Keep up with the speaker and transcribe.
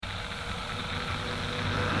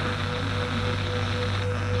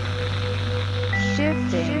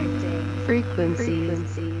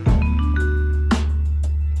frequencies.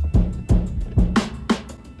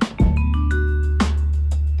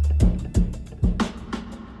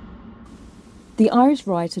 The Irish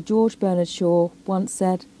writer George Bernard Shaw once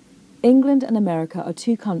said, "England and America are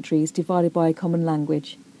two countries divided by a common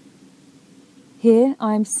language." Here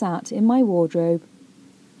I am sat in my wardrobe,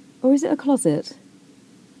 or is it a closet?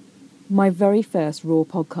 My very first Raw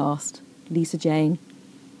podcast, Lisa Jane.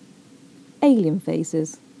 Alien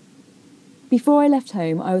Faces. Before I left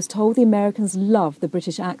home, I was told the Americans love the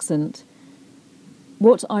British accent.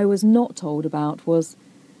 What I was not told about was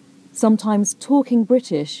sometimes talking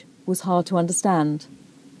British was hard to understand.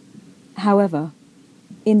 However,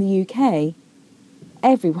 in the UK,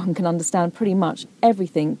 everyone can understand pretty much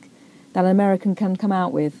everything that an American can come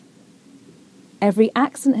out with. Every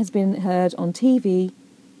accent has been heard on TV,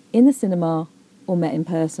 in the cinema, or met in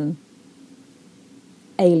person.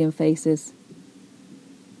 Alien Faces.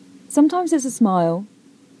 Sometimes it's a smile,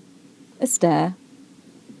 a stare,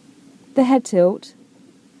 the head tilt,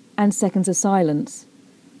 and seconds of silence.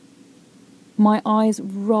 My eyes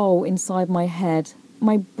roll inside my head.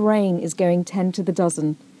 My brain is going 10 to the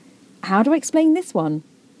dozen. How do I explain this one?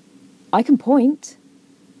 I can point,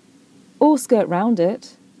 or skirt round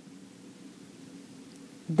it.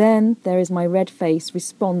 Then there is my red face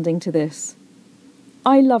responding to this.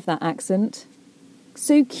 I love that accent.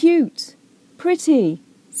 So cute, pretty,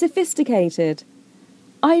 sophisticated.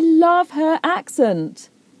 I love her accent,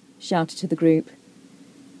 shouted to the group.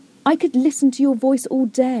 I could listen to your voice all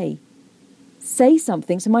day. Say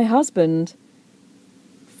something to my husband.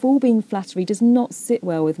 Full beam flattery does not sit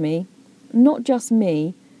well with me. Not just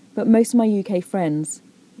me, but most of my UK friends.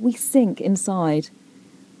 We sink inside.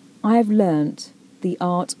 I have learnt the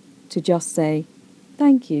art to just say,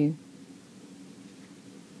 thank you.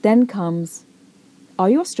 Then comes, are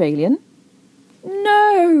you Australian?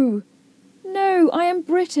 No, I am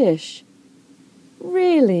British.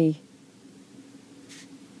 Really?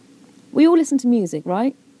 We all listen to music,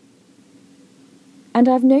 right? And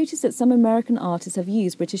I've noticed that some American artists have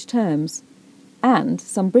used British terms, and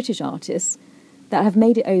some British artists that have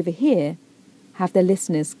made it over here have their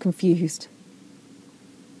listeners confused.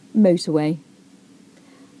 Motorway.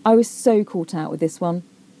 I was so caught out with this one.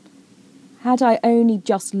 Had I only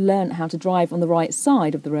just learnt how to drive on the right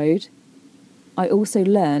side of the road, I also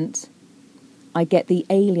learnt I get the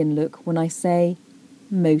alien look when I say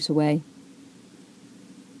motorway.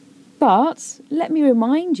 But let me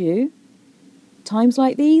remind you, times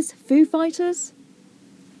like these, Foo Fighters.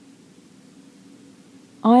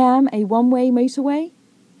 I am a one-way motorway.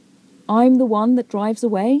 I'm the one that drives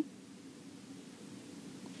away.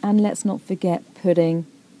 And let's not forget pudding.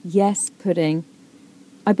 Yes, pudding.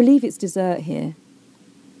 I believe it's dessert here.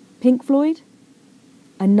 Pink Floyd?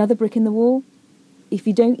 Another brick in the wall? If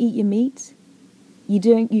you don't eat your meat, you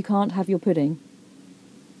can't have your pudding.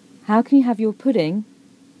 How can you have your pudding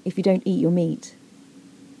if you don't eat your meat?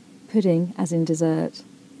 Pudding as in dessert.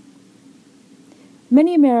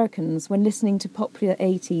 Many Americans, when listening to popular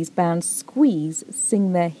 80s band Squeeze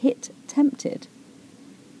sing their hit Tempted,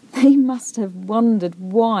 they must have wondered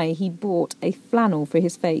why he bought a flannel for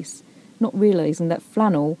his face, not realising that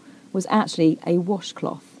flannel was actually a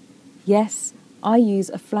washcloth. Yes, I use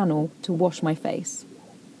a flannel to wash my face,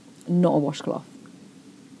 not a washcloth.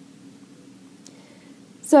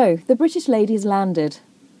 So, the British lady has landed,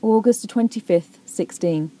 August 25th,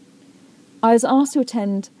 16. I was asked to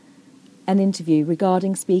attend an interview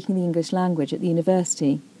regarding speaking the English language at the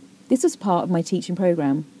university. This was part of my teaching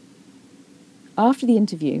programme. After the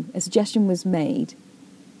interview, a suggestion was made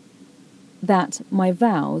that my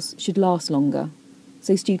vowels should last longer,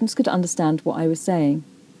 so students could understand what I was saying.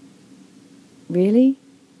 Really?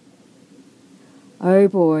 Oh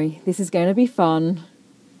boy, this is going to be fun.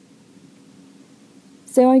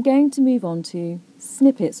 So I'm going to move on to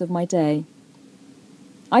snippets of my day.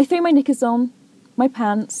 I throw my knickers on, my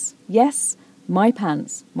pants, yes, my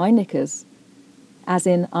pants, my knickers, as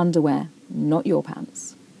in underwear, not your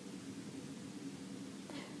pants.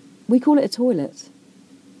 We call it a toilet.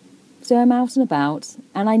 So I'm out and about,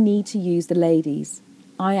 and I need to use the ladies.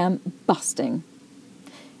 I am busting.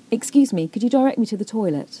 Excuse me, could you direct me to the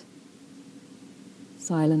toilet?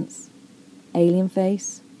 Silence. Alien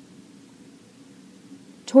face.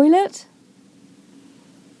 Toilet?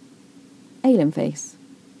 Alien face.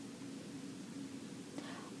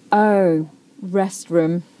 Oh,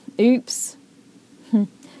 restroom. Oops.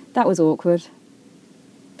 That was awkward.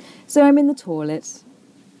 So I'm in the toilet,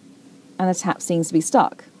 and the tap seems to be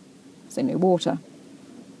stuck, so no water.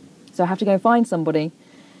 So I have to go find somebody.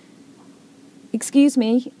 Excuse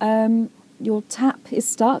me, your tap is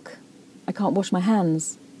stuck. I can't wash my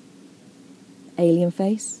hands. Alien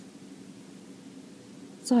face.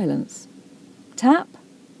 Silence. Tap.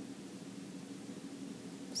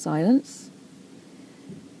 Silence.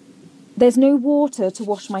 There's no water to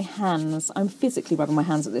wash my hands. I'm physically rubbing my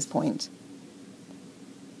hands at this point.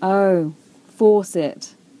 Oh,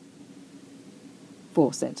 faucet.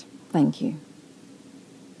 Faucet. Thank you.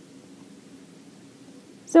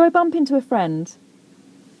 So I bump into a friend.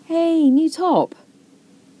 Hey, new top.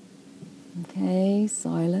 Okay,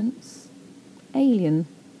 silence. Alien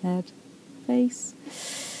head. Face.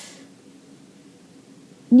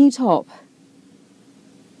 New top.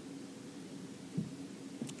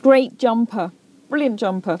 Great jumper. Brilliant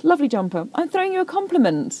jumper. Lovely jumper. I'm throwing you a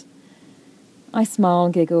compliment. I smile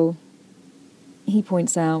and giggle. He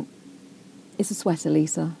points out, it's a sweater,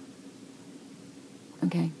 Lisa.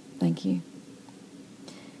 Okay, thank you.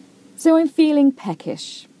 So I'm feeling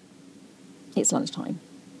peckish. It's lunchtime.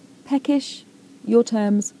 Peckish, your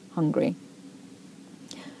terms, hungry.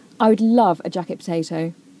 I would love a jacket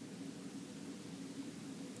potato.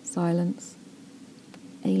 Silence.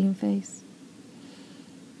 Alien face.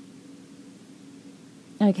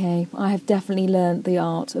 Okay, I have definitely learnt the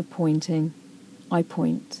art of pointing. I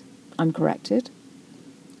point. I'm corrected.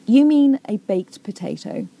 You mean a baked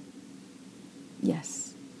potato?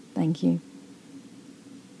 Yes, thank you.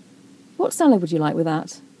 What salad would you like with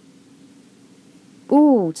that?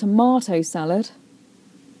 Ooh, tomato salad.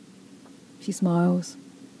 She smiles.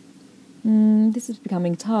 This is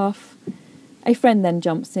becoming tough. A friend then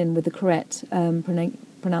jumps in with the correct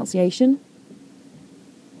pronunciation.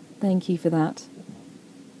 Thank you for that.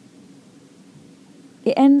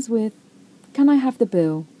 It ends with, can I have the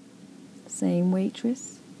bill? Same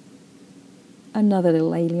waitress. Another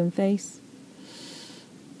little alien face.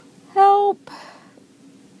 Help!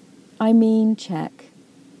 I mean check.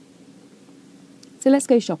 So let's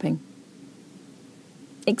go shopping.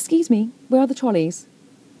 Excuse me, where are the trolleys?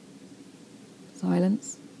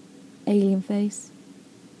 Silence. Alien face.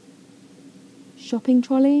 Shopping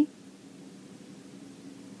trolley?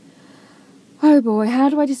 Oh boy, how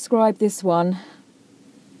do I describe this one?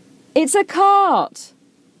 It's a cart!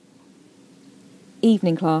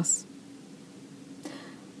 Evening class.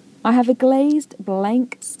 I have a glazed,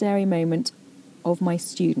 blank, staring moment of my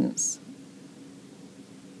students.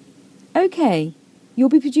 Okay, you'll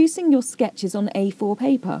be producing your sketches on A4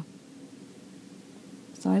 paper.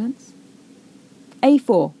 Silence.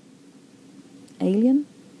 A4. Alien?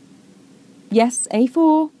 Yes,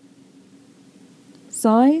 A4.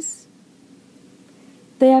 Size?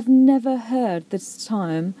 They have never heard this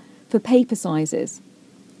term for paper sizes.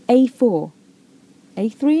 A4.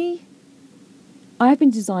 A3? I have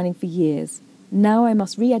been designing for years. Now I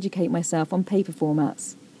must re-educate myself on paper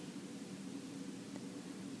formats.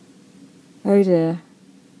 Oh dear.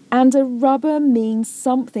 And a rubber means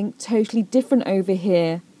something totally different over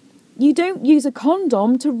here. You don't use a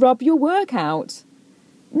condom to rub your work out.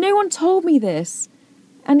 No one told me this.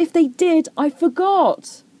 And if they did, I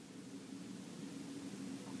forgot.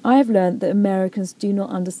 I have learnt that Americans do not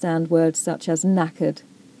understand words such as knackered,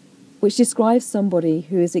 which describes somebody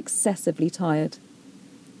who is excessively tired.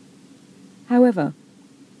 However,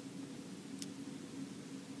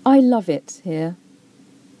 I love it here.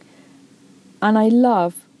 And I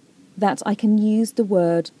love that I can use the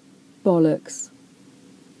word bollocks.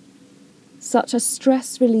 Such a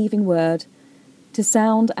stress-relieving word to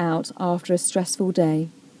sound out after a stressful day.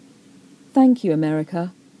 Thank you,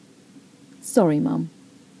 America. Sorry, Mum.